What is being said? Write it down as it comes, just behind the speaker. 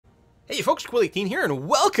Hey folks, Quill18 here, and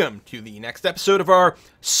welcome to the next episode of our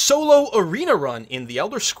solo arena run in the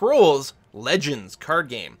Elder Scrolls Legends card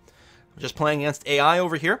game. We're just playing against AI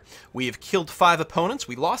over here. We've killed 5 opponents.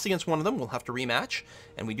 We lost against one of them. We'll have to rematch,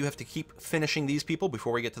 and we do have to keep finishing these people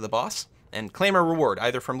before we get to the boss and claim our reward,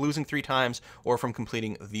 either from losing 3 times or from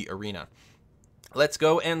completing the arena. Let's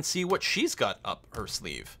go and see what she's got up her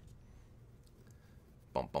sleeve.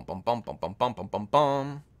 Bum bum bum bum bum bum bum bum bum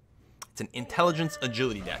bum. It's an intelligence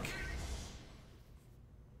agility deck.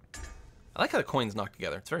 I like how the coins knock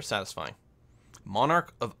together. It's very satisfying.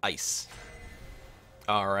 Monarch of Ice.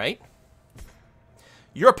 Alright.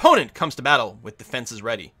 Your opponent comes to battle with defenses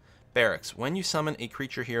ready. Barracks. When you summon a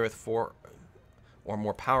creature here with 4 or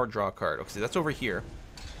more power, draw a card. Okay, so that's over here.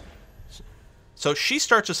 So she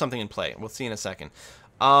starts with something in play. We'll see in a second.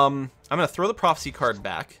 I'm going to throw the Prophecy card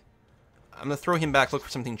back. I'm going to throw him back, look for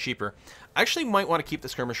something cheaper. I actually might want to keep the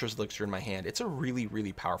Skirmisher's Elixir in my hand. It's a really,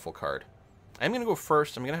 really powerful card. I'm going to go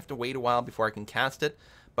first. I'm going to have to wait a while before I can cast it.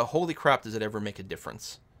 But holy crap, does it ever make a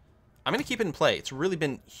difference. I'm going to keep it in play. It's really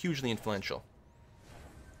been hugely influential.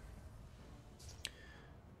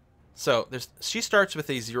 So, she starts with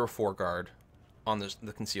a 0/4 guard on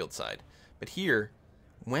the concealed side. But here,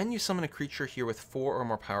 when you summon a creature here with 4 or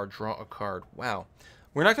more power, draw a card. Wow.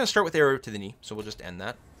 We're not going to start with Arrow to the Knee, so we'll just end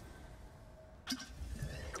that.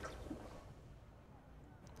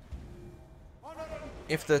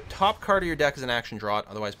 If the top card of your deck is an action, draw it.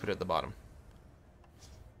 Otherwise, put it at the bottom.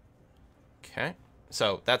 Okay.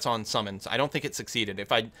 So, that's on summons. I don't think it succeeded.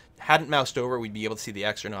 If I hadn't moused over, we'd be able to see the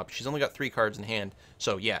X or not. But she's only got 3 cards in hand.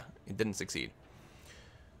 So, yeah, it didn't succeed.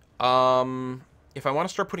 If I want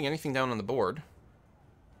to start putting anything down on the board,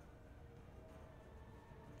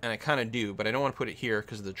 and I kind of do, but I don't want to put it here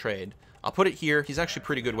because of the trade. I'll put it here. He's actually a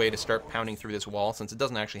pretty good way to start pounding through this wall since it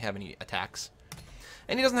doesn't actually have any attacks.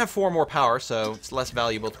 And he doesn't have 4 more power, so it's less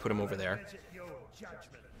valuable to put him over there.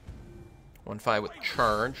 1/5 with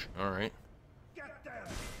charge. Alright.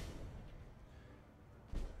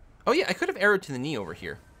 Oh yeah, I could have arrowed to the knee over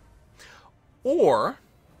here. Or...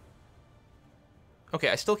 okay,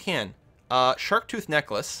 I still can. Shark Tooth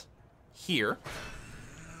Necklace. Here.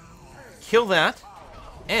 Kill that.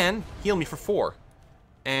 And heal me for 4.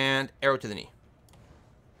 And arrow to the knee.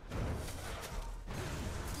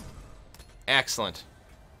 Excellent.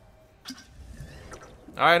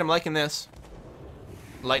 Alright, I'm liking this.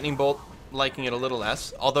 Lightning Bolt, liking it a little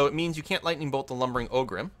less. Although it means you can't Lightning Bolt the Lumbering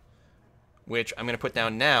Ogrim, which I'm going to put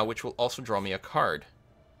down now, which will also draw me a card.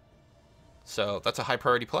 So, that's a high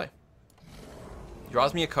priority play.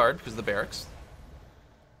 Draws me a card because of the barracks.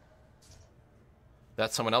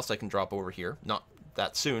 That's someone else I can drop over here. Not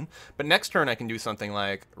that soon. But next turn I can do something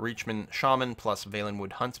like Reachman Shaman plus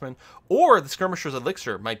Valenwood Huntsman. Or the Skirmisher's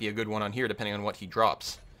Elixir might be a good one on here, depending on what he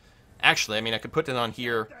drops. Actually, I mean, I could put it on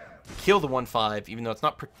here, kill the 1/5, even though it's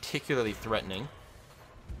not particularly threatening.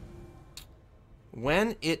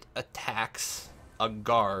 When it attacks a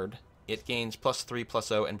guard, it gains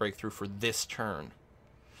 +3/+0 and breakthrough for this turn.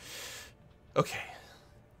 Okay.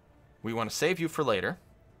 We want to save you for later.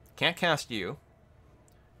 Can't cast you.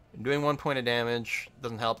 Doing 1 point of damage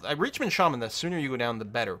doesn't help. Reachman Shaman, the sooner you go down, the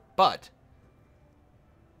better. But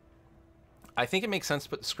I think it makes sense to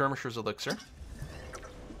put the Skirmisher's Elixir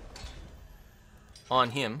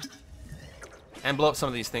on him and blow up some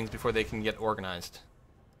of these things before they can get organized.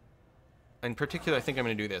 In particular, I think I'm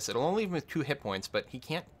going to do this. It'll only leave him with 2 hit points, but she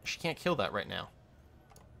can't kill that right now.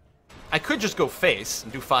 I could just go face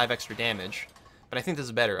and do 5 extra damage, but I think this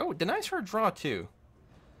is better. Oh, it denies her a draw too.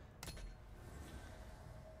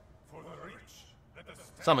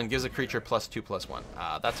 Summon gives a creature +2/+1.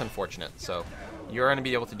 That's unfortunate, so you're going to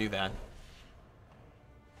be able to do that.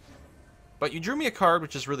 But you drew me a card,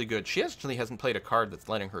 which is really good. She actually hasn't played a card that's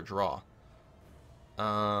letting her draw.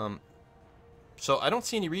 So I don't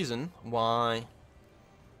see any reason why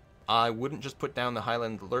I wouldn't just put down the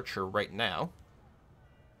Highland Lurcher right now.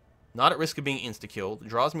 Not at risk of being insta-killed.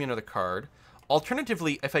 Draws me another card.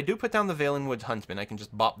 Alternatively, if I do put down the Valenwood Huntsman, I can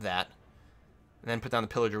just bop that. And then put down the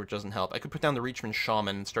Pillager, which doesn't help. I could put down the Reachman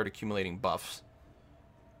Shaman and start accumulating buffs.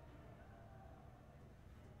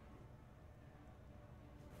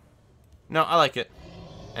 No, I like it.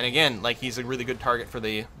 And again, like, he's a really good target for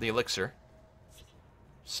the Elixir.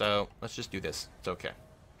 So, let's just do this. It's okay.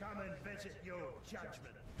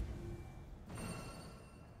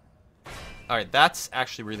 Alright, that's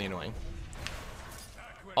actually really annoying.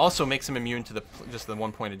 Also makes him immune to just the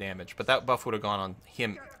 1 point of damage. But that buff would have gone on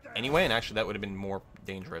him anyway, and actually that would have been more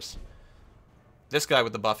dangerous. This guy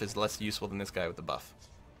with the buff is less useful than this guy with the buff.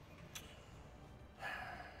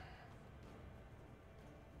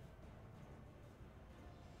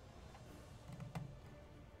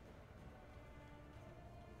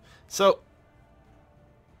 So,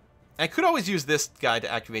 I could always use this guy to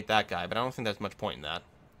activate that guy, but I don't think there's much point in that.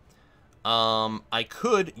 I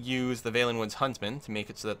could use the Valen Woods Huntsman to make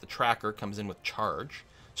it so that the tracker comes in with charge,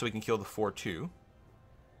 so we can kill the 4-2.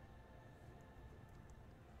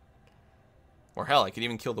 Or hell, I could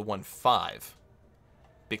even kill the 1-5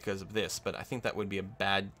 because of this, but I think that would be a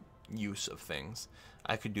bad use of things.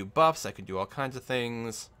 I could do buffs, I could do all kinds of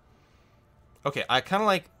things. Okay, I kind of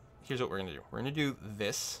like... Here's what we're going to do. We're going to do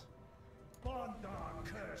this.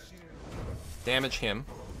 Damage him.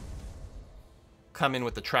 Come in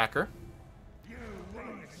with the tracker.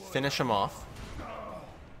 Finish him off.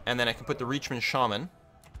 And then I can put the Reachman Shaman,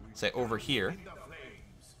 say, over here.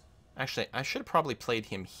 Actually, I should have probably played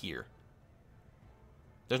him here.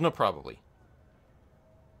 There's no probably.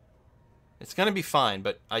 It's going to be fine,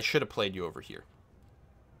 but I should have played you over here.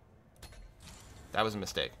 That was a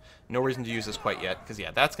mistake. No reason to use this quite yet, because,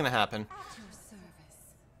 yeah, that's going to happen.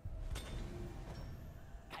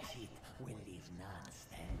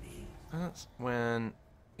 That's when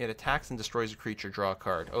it attacks and destroys a creature, draw a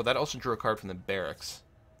card. Oh, that also drew a card from the barracks.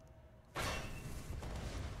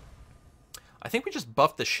 I think we just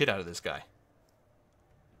buffed the shit out of this guy.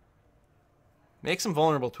 Makes him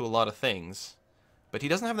vulnerable to a lot of things, but he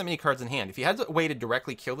doesn't have that many cards in hand. If he had a way to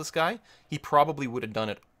directly kill this guy, he probably would have done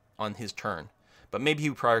it on his turn. But maybe he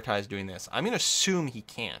would prioritize doing this. I'm going to assume he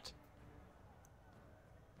can't.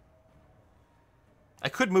 I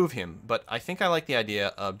could move him, but I think I like the idea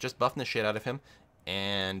of just buffing the shit out of him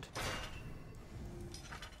and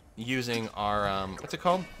using our, what's it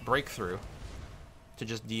called? Breakthrough to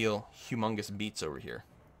just deal humongous beats over here.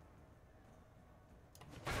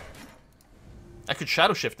 I could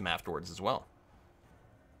Shadow Shift him afterwards as well.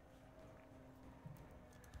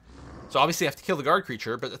 So obviously I have to kill the guard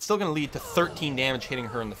creature, but it's still going to lead to 13 damage hitting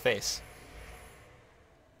her in the face.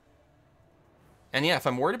 And yeah, if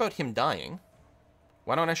I'm worried about him dying,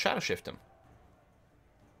 why don't I Shadow Shift him?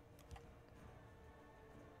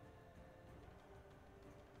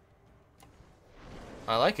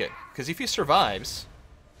 I like it, because if he survives,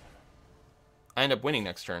 I end up winning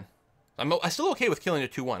next turn. I'm still okay with killing a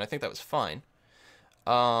 2-1. I think that was fine.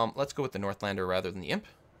 Let's go with the Northlander rather than the Imp.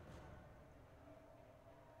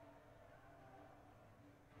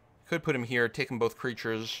 Could put him here, take him both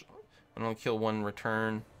creatures, and I'll kill one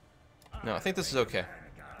return. No, I think this is okay.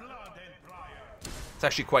 It's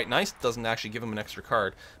actually quite nice. Doesn't actually give him an extra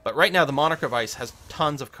card. But right now, the Monarch of Ice has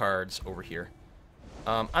tons of cards over here.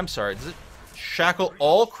 I'm sorry, does it shackle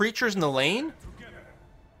all creatures in the lane?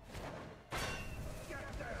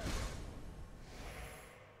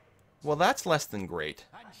 Well, that's less than great.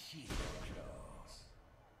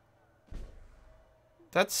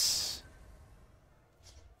 That's...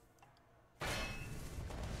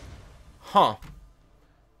 Huh.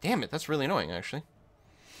 Damn it, that's really annoying, actually.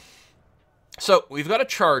 So, we've got a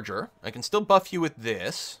charger. I can still buff you with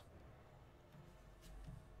this.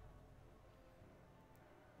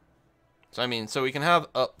 So, I mean, so we can have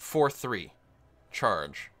a 4-3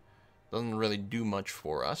 charge. Doesn't really do much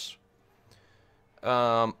for us.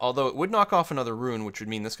 Although it would knock off another rune, which would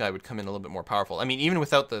mean this guy would come in a little bit more powerful. I mean, even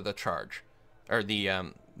without the charge, or the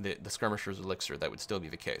Skirmisher's Elixir, that would still be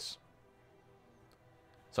the case.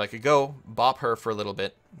 So I could go, bop her for a little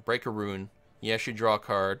bit, break a rune. Yes, you draw a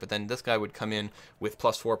card, but then this guy would come in with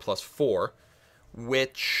 +4/+4,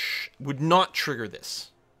 which would not trigger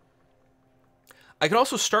this. I could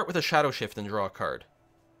also start with a Shadow Shift and draw a card,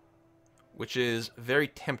 which is very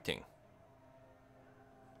tempting.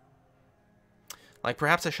 Like,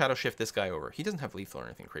 perhaps I Shadow Shift this guy over. He doesn't have lethal or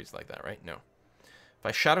anything crazy like that, right? No. If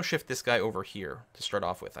I Shadow Shift this guy over here to start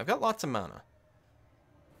off with, I've got lots of mana.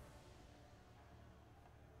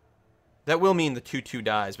 That will mean the 2-2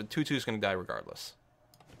 dies, but 2-2 is going to die regardless.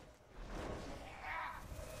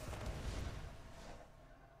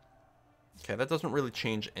 Okay, that doesn't really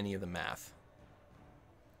change any of the math.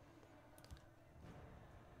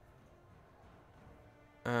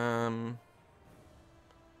 I'm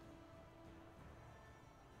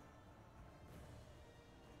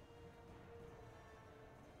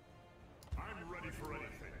ready for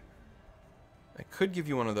anything. I could give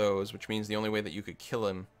you one of those, which means the only way that you could kill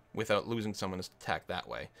him without losing someone is to attack that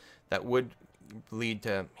way. That would lead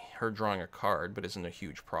to her drawing a card, but isn't a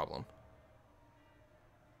huge problem.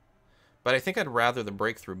 But I think I'd rather the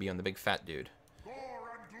breakthrough be on the big fat dude.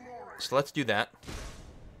 So let's do that.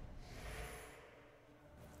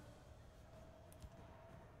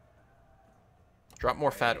 Drop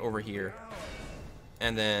more fat over here.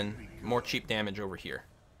 And then more cheap damage over here.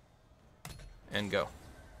 And go.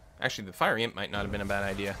 Actually, the Fire Imp might not have been a bad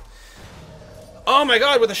idea. Oh my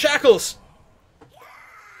god, with the shackles!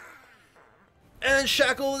 And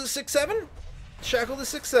Shackle the 6-7? Shackle the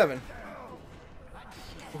 6-7.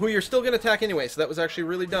 Who you're still going to attack anyway, so that was actually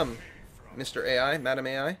really dumb, Mr. AI, Madam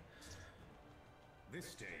AI.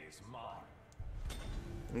 This day is mine.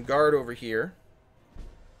 And guard over here.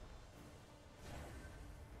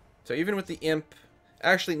 So even with the imp...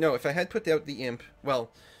 Actually, no, if I had put out the imp, well,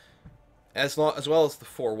 as well as the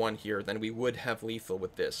 4-1 here, then we would have lethal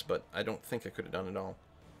with this, but I don't think I could have done it all.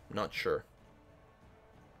 I'm not sure.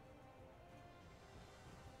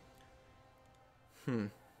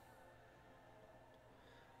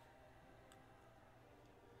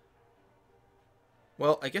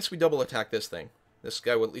 Well, I guess we double attack this thing. This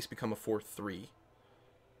guy will at least become a 4-3.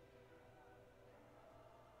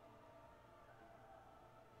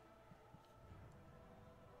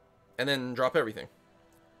 And then drop everything.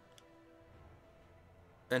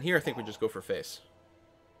 And here I think we just go for face.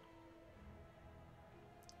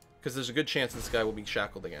 Because there's a good chance this guy will be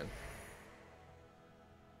shackled again.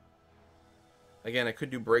 Again, I could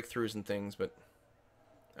do breakthroughs and things, but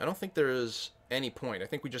I don't think there is any point. I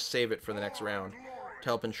think we just save it for the next round to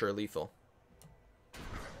help ensure lethal.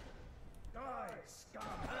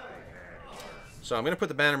 So I'm going to put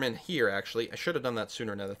the Bannerman here, actually. I should have done that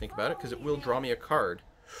sooner now that I think about it, because it will draw me a card.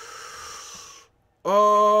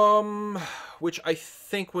 Which I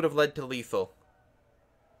think would have led to lethal.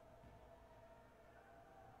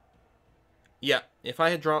 Yeah, if I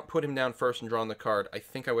had put him down first and drawn the card, I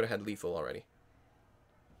think I would have had lethal already.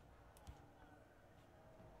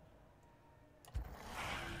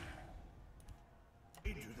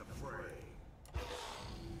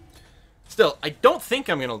 Still, I don't think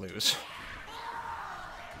I'm going to lose.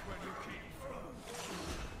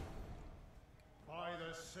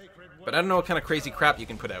 But I don't know what kind of crazy crap you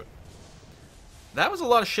can put out. That was a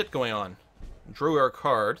lot of shit going on. Drew our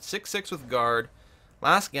card. 6-6 with guard.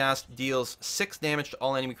 Last Gasp deals 6 damage to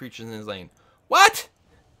all enemy creatures in his lane. What?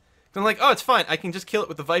 I'm like, oh, it's fine. I can just kill it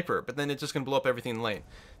with the Viper, but then it's just going to blow up everything in the lane.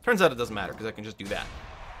 Turns out it doesn't matter, because I can just do that.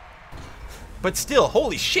 But still,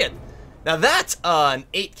 holy shit. Now that's an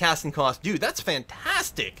 8 casting cost. Dude, that's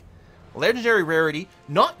fantastic. Legendary rarity.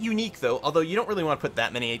 Not unique, though, although you don't really want to put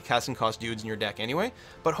that many 8 casting cost dudes in your deck anyway.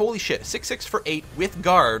 But holy shit, 6-6 for 8 with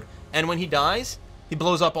guard, and when he dies, he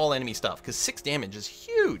blows up all enemy stuff, because 6 damage is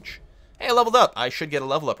huge. Hey, I leveled up. I should get a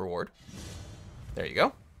level up reward. There you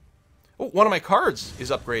go. Oh, one of my cards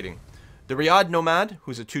is upgrading. The Riyadh Nomad,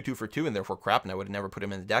 who's a 2-2 for 2, and therefore crap, and I would have never put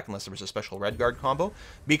him in the deck unless there was a special red guard combo,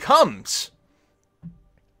 becomes...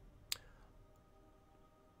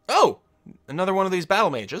 Oh! Another one of these battle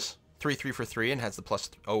mages. 3-3 for 3 and has the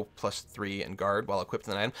 +3 and guard while equipped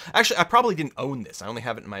with an item. Actually, I probably didn't own this. I only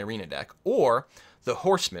have it in my arena deck. Or the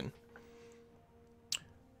Horseman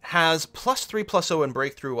has +3/+0 and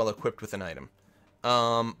breakthrough while equipped with an item.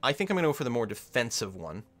 I think I'm going to go for the more defensive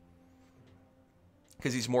one,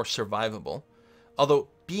 because he's more survivable. Although,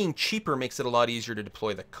 being cheaper makes it a lot easier to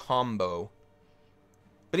deploy the combo.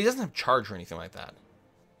 But he doesn't have charge or anything like that.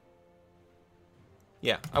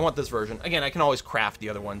 Yeah, I want this version. Again, I can always craft the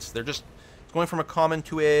other ones. They're just going from a common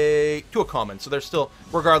to a common. So they're still,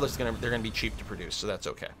 regardless, they're going to be cheap to produce. So that's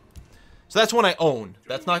okay. So that's one I own.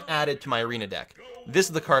 That's not added to my arena deck. This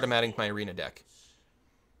is the card I'm adding to my arena deck.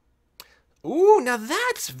 Ooh, now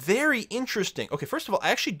that's very interesting. Okay, first of all, I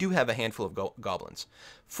actually do have a handful of goblins.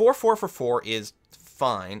 4-4 for 4 is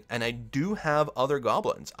fine, and I do have other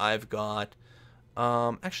goblins. I've got,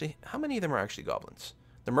 actually, how many of them are actually goblins?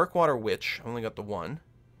 The Murkwater Witch, I only got the one.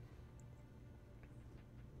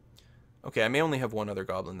 Okay, I may only have one other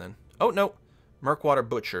goblin then. Oh, no. Murkwater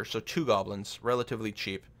Butcher, so 2 goblins, relatively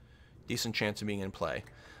cheap. Decent chance of being in play.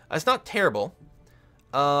 It's not terrible.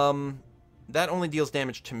 That only deals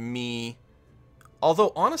damage to me.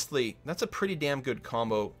 Although, honestly, that's a pretty damn good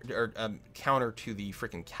combo, or counter to the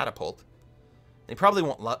freaking Catapult. They probably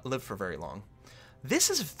won't live for very long.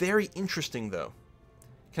 This is very interesting, though.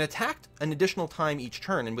 Can attack an additional time each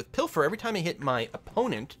turn, and with Pilfer, every time I hit my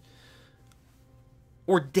opponent,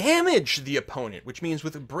 or damage the opponent, which means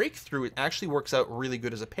with a Breakthrough, it actually works out really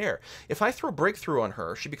good as a pair. If I throw Breakthrough on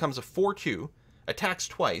her, she becomes a 4-2, attacks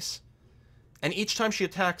twice, and each time she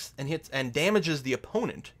attacks and hits and damages the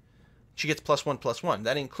opponent, she gets +1/+1.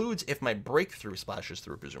 That includes if my Breakthrough splashes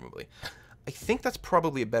through, presumably. I think that's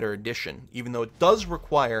probably a better addition, even though it does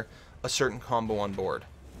require a certain combo on board.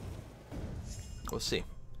 We'll see.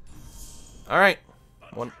 All right.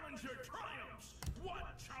 One.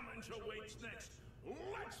 What challenge awaits next?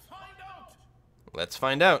 Let's find out. Let's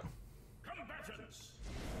find out. Combatants,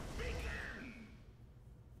 begin.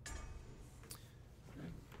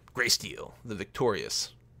 Greysteel, the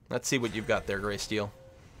victorious. Let's see what you've got there, Greysteel.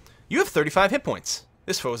 You have 35 hit points.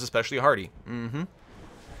 This foe is especially hardy.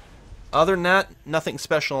 Other than that, nothing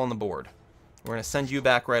special on the board. We're going to send you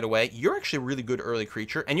back right away. You're actually a really good early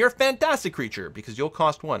creature, and you're a fantastic creature because you'll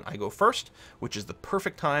cost 1. I go first, which is the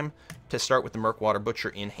perfect time to start with the Murkwater Butcher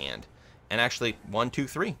in hand. And actually, 1, 2,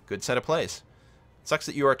 3. Good set of plays. Sucks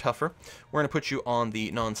that you are tougher. We're going to put you on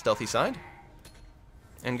the non-stealthy side.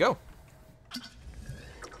 And go.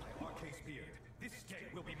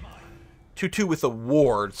 2-2 with a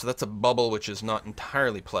ward, so that's a bubble, which is not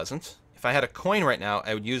entirely pleasant. If I had a coin right now,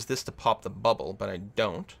 I would use this to pop the bubble, but I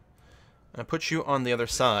don't. I put you on the other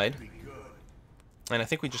side, and I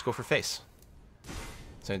think we just go for face.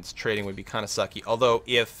 Since trading would be kind of sucky. Although,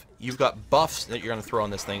 if you've got buffs that you're going to throw on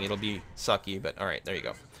this thing, it'll be sucky, but alright, there you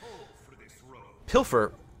go.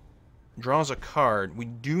 Pilfer draws a card. We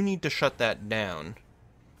do need to shut that down.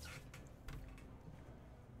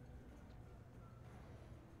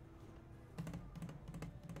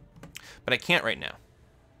 But I can't right now.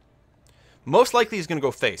 Most likely he's going to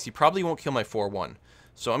go face. He probably won't kill my 4-1.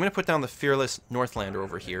 So I'm going to put down the Fearless Northlander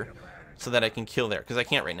over here so that I can kill there. Because I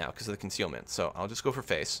can't right now because of the concealment. So I'll just go for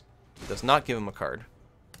face. Does not give him a card.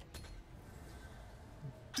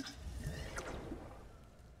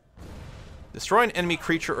 Destroy an enemy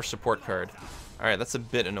creature or support card. Alright, that's a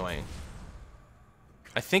bit annoying.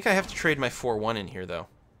 I think I have to trade my 4-1 in here, though.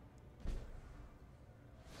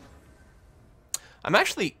 I'm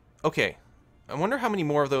actually... Okay. I wonder how many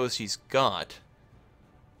more of those he's got.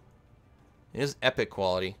 It is epic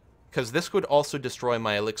quality. Because this would also destroy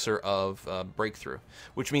my Elixir of Breakthrough.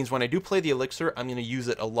 Which means when I do play the Elixir, I'm going to use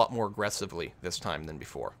it a lot more aggressively this time than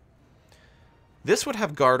before. This would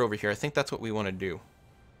have guard over here. I think that's what we want to do.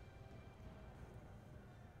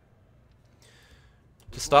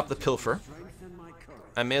 To stop the Pilfer,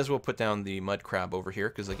 I may as well put down the Mud Crab over here,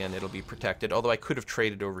 because again, it'll be protected. Although I could have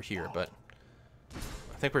traded over here, but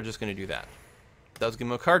I think we're just going to do that. Does give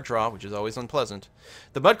him a card draw, which is always unpleasant.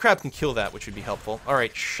 The Mud Crab can kill that, which would be helpful.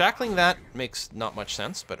 Alright, shackling that makes not much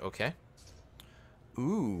sense, but okay.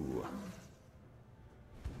 Ooh.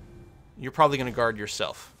 You're probably going to guard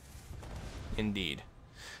yourself. Indeed.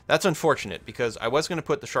 That's unfortunate, because I was going to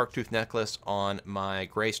put the Sharktooth Necklace on my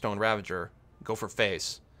Greystone Ravager. Go for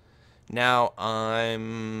face. Now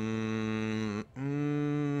I'm...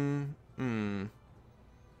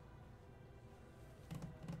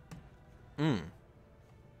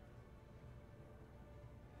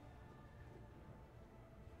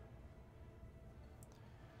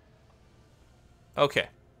 Okay.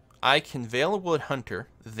 I can Veilwood Hunter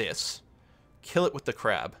this, kill it with the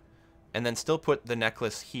crab, and then still put the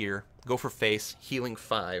necklace here, go for face, healing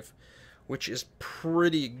 5, which is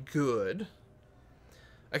pretty good.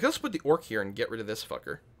 I could also put the orc here and get rid of this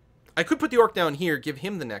fucker. I could put the orc down here, give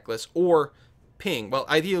him the necklace, or ping. Well,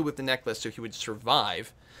 ideally with the necklace so he would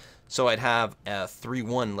survive. So I'd have a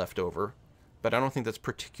 3-1 left over. But I don't think that's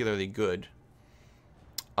particularly good.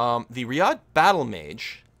 The Riyadh Battle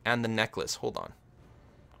Mage and the necklace. Hold on.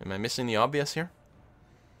 Am I missing the obvious here?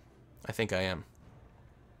 I think I am.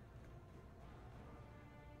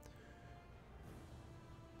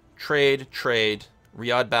 Trade.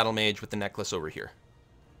 Riyadh Battle Mage with the necklace over here.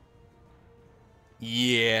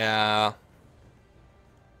 Yeah.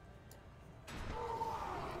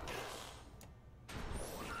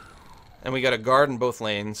 And we got a guard in both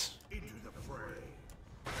lanes.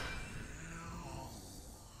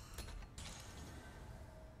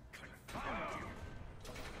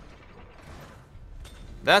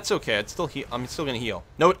 That's okay. I'm still gonna heal.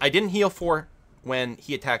 Note, I didn't heal for when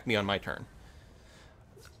he attacked me on my turn.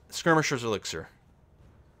 Skirmisher's Elixir.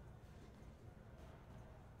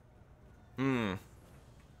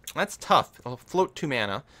 That's tough. I'll float 2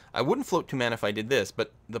 mana. I wouldn't float 2 mana if I did this,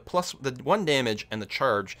 but the 1 damage and the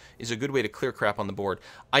charge is a good way to clear crap on the board.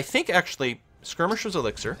 I think, actually, Skirmisher's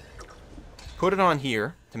Elixir, put it on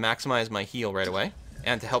here to maximize my heal right away,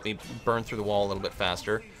 and to help me burn through the wall a little bit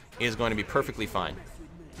faster, is going to be perfectly fine.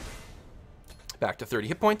 Back to 30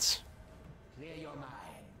 hit points.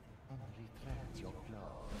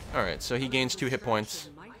 Alright, so he gains 2 hit points.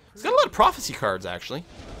 He's got a lot of prophecy cards, actually.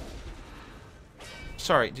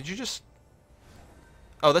 Sorry, did you just...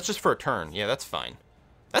 Oh, that's just for a turn. Yeah, that's fine.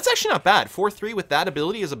 That's actually not bad. 4-3 with that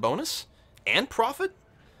ability as a bonus? And profit?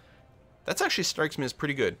 That actually strikes me as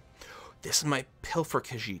pretty good. This is my Pilfer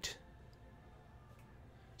Khajiit.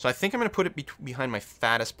 So I think I'm going to put it behind my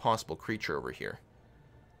fattest possible creature over here.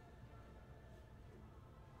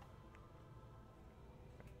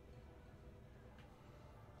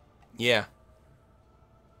 Yeah.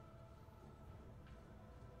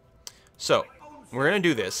 So, we're going to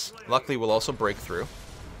do this. Luckily, we'll also break through.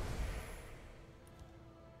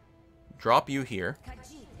 Drop you here.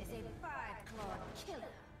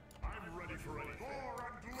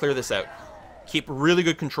 clear this out. Keep really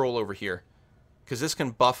good control over here. Because this can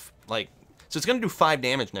buff, like... So it's going to do 5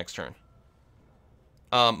 damage next turn.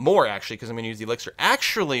 More, actually, because I'm going to use the elixir.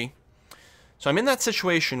 Actually, so I'm in that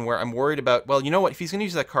situation where I'm worried about... Well, you know what? If he's going to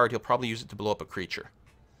use that card, he'll probably use it to blow up a creature.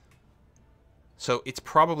 So it's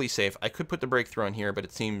probably safe. I could put the breakthrough on here, but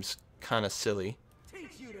it seems kind of silly.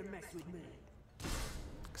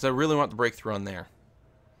 Because I really want the breakthrough on there.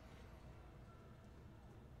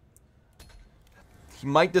 He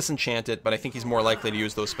might disenchant it, but I think he's more likely to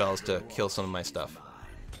use those spells to kill some of my stuff.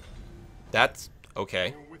 That's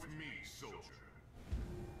okay.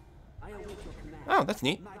 Oh, that's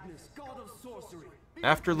neat.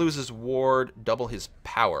 After loses ward, double his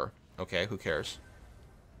power. Okay, who cares?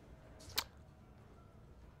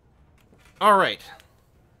 Alright.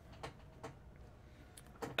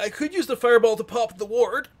 I could use the fireball to pop the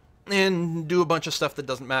ward and do a bunch of stuff that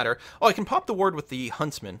doesn't matter. Oh, I can pop the ward with the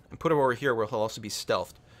huntsman and put him over here where he'll also be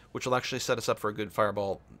stealthed, which will actually set us up for a good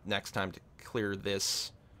fireball next time to clear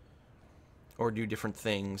this or do different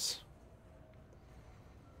things.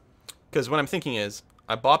 Because what I'm thinking is,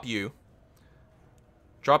 I bop you,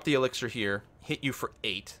 drop the elixir here, hit you for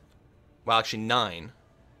 8. Well, actually 9.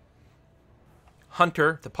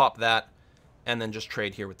 Hunter to pop that, and then just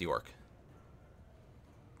trade here with the orc.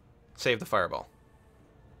 Save the fireball.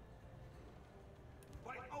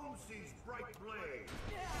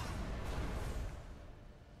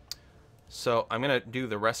 So I'm going to do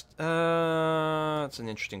the rest. That's an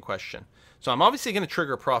interesting question. So I'm obviously going to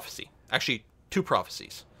trigger a prophecy. Actually, 2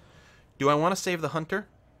 prophecies. Do I want to save the hunter?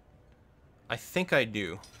 I think I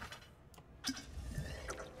do.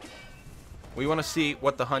 We want to see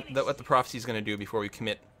what the prophecy is going to do before we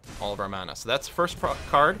commit all of our mana. So that's the first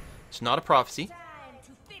card. It's not a prophecy.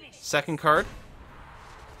 Second card.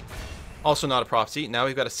 Also not a prophecy. Now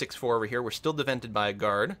we've got a 6/4 over here. We're still defended by a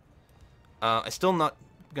guard. I'm still not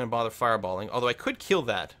going to bother fireballing. Although I could kill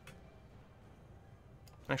that.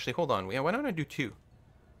 Actually, hold on. Why don't I do 2?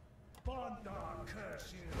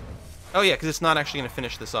 Oh yeah, because it's not actually going to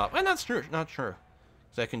finish this off. That's true. Not true.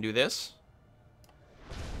 So I can do this.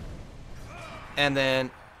 And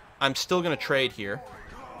then I'm still going to trade here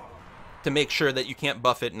to make sure that you can't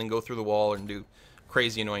buff it and then go through the wall and do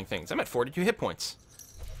crazy annoying things. I'm at 42 hit points.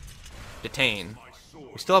 Detain.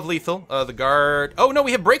 We still have lethal. The guard... Oh, no,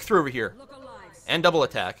 we have breakthrough over here. And double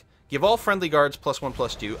attack. Give all friendly guards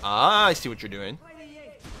 +1/+2. Ah, I see what you're doing.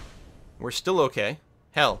 We're still okay.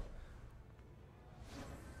 Hell.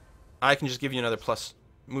 I can just give you another plus...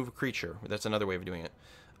 Move a creature. That's another way of doing it.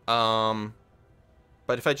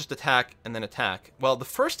 But if I just attack and then attack... Well, the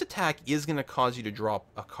first attack is going to cause you to drop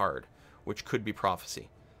a card, which could be prophecy.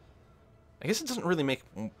 I guess it doesn't really make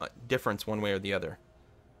a difference one way or the other.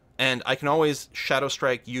 And I can always Shadow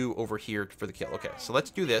Strike you over here for the kill. Okay, so let's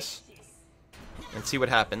do this and see what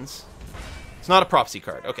happens. It's not a prophecy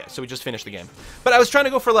card. Okay, so we just finished the game. But I was trying to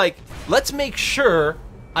go for, like, let's make sure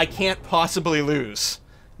I can't possibly lose.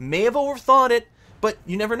 May have overthought it, but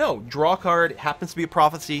you never know. Draw a card, it happens to be a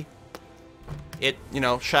prophecy. It, you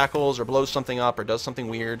know, shackles or blows something up or does something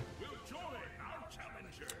weird.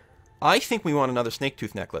 I think we want another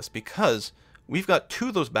Snake-Tooth Necklace because we've got 2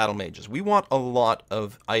 of those Battle Mages. We want a lot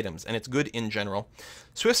of items, and it's good in general.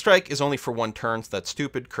 Swift Strike is only for 1 turn, so that's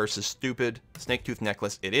stupid. Curse is stupid. Snake-Tooth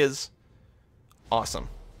Necklace, it is. Awesome.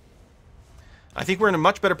 I think we're in a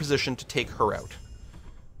much better position to take her out.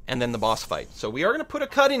 And then the boss fight. So we are going to put a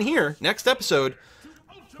cut in here, next episode,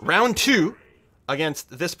 round 2,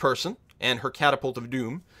 against this person and her Catapult of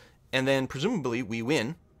Doom. And then, presumably, we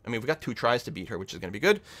win. I mean, we've got 2 tries to beat her, which is going to be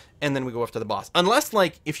good. And then we go after the boss. Unless,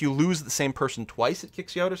 like, if you lose the same person twice, it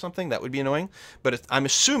kicks you out or something. That would be annoying. But I'm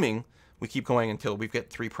assuming we keep going until we've got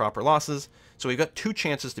 3 proper losses. So we've got 2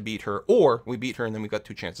 chances to beat her. Or we beat her and then we've got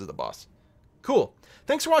 2 chances at the boss. Cool.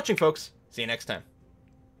 Thanks for watching, folks. See you next time.